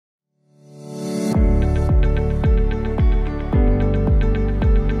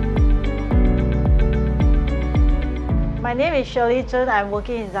name is Shirley. I'm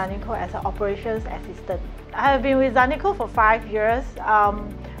working in Czarnikow as an operations assistant. I have been with Czarnikow for 5 years.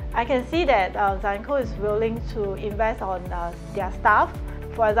 I can see that Czarnikow is willing to invest on their staff.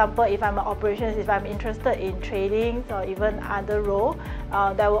 For example, if I'm an operations, if I'm interested in trading or even other role,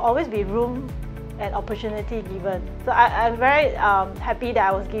 there will always be room and opportunity given. So I'm very happy that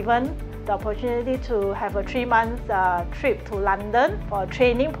I was given the opportunity to have a 3-month trip to London for a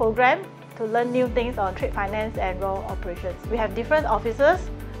training program to learn new things on trade finance and raw operations. We have different offices,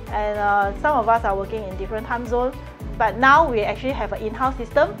 and some of us are working in different time zones. But now we actually have an in-house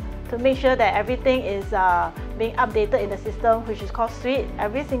system to make sure that everything is being updated in the system, which is called Suite.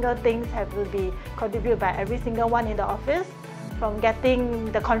 Every single thing has to be contributed by every single one in the office, from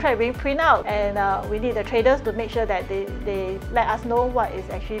getting the contract being printed out, and we need the traders to make sure that they let us know what is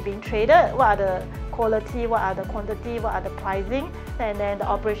actually being traded, what are the quality, what are the quantity, what are the pricing, and then the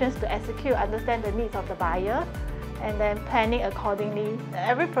operations to execute, understand the needs of the buyer, and then planning accordingly.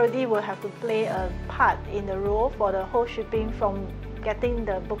 Every party will have to play a part in the role for the whole shipping, from getting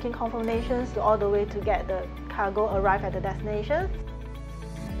the booking confirmations to all the way to get the cargo arrive at the destination.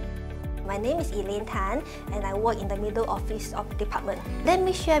 My name is Elaine Tan, and I work in the middle office of the department. Let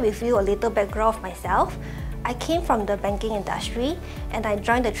me share with you a little background of myself. I came from the banking industry, and I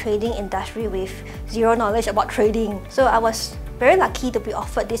joined the trading industry with zero knowledge about trading. So I was very lucky to be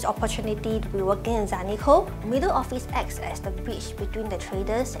offered this opportunity to be working in Czarnikow. Middle office acts as the bridge between the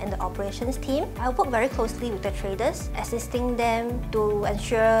traders and the operations team. I work very closely with the traders, assisting them to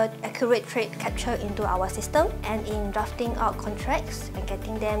ensure accurate trade capture into our system, and in drafting out contracts and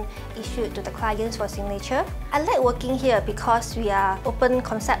getting them issued to the clients for signature. I like working here because we are open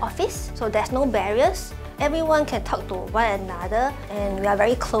concept office, so there's no barriers. Everyone can talk to one another, and we are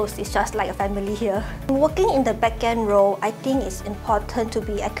very close. It's just like a family here. Working in the back-end role, I think it's important to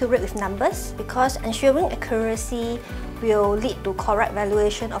be accurate with numbers, because ensuring accuracy will lead to correct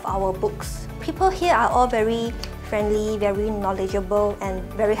valuation of our books. People here are all very friendly, very knowledgeable, and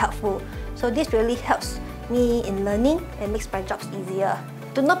very helpful. So this really helps me in learning and makes my jobs easier.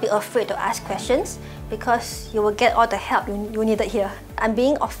 Do not be afraid to ask questions, because you will get all the help you needed here. I'm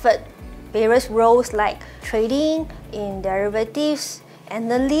being offered various roles like trading, in derivatives,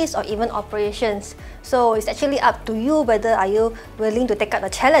 analyst, or even operations. So it's actually up to you whether are you willing to take up the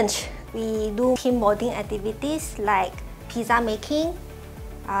challenge. We do team bonding activities like pizza making,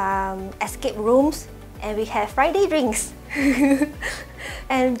 escape rooms, and we have Friday drinks.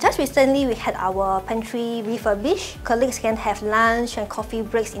 And just recently we had our pantry refurbished. Colleagues can have lunch and coffee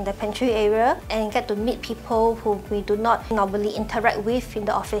breaks in the pantry area and get to meet people whom we do not normally interact with in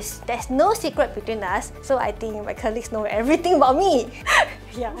the office. There's no secret between us, so I think my colleagues know everything about me.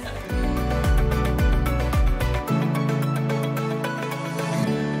 Yeah.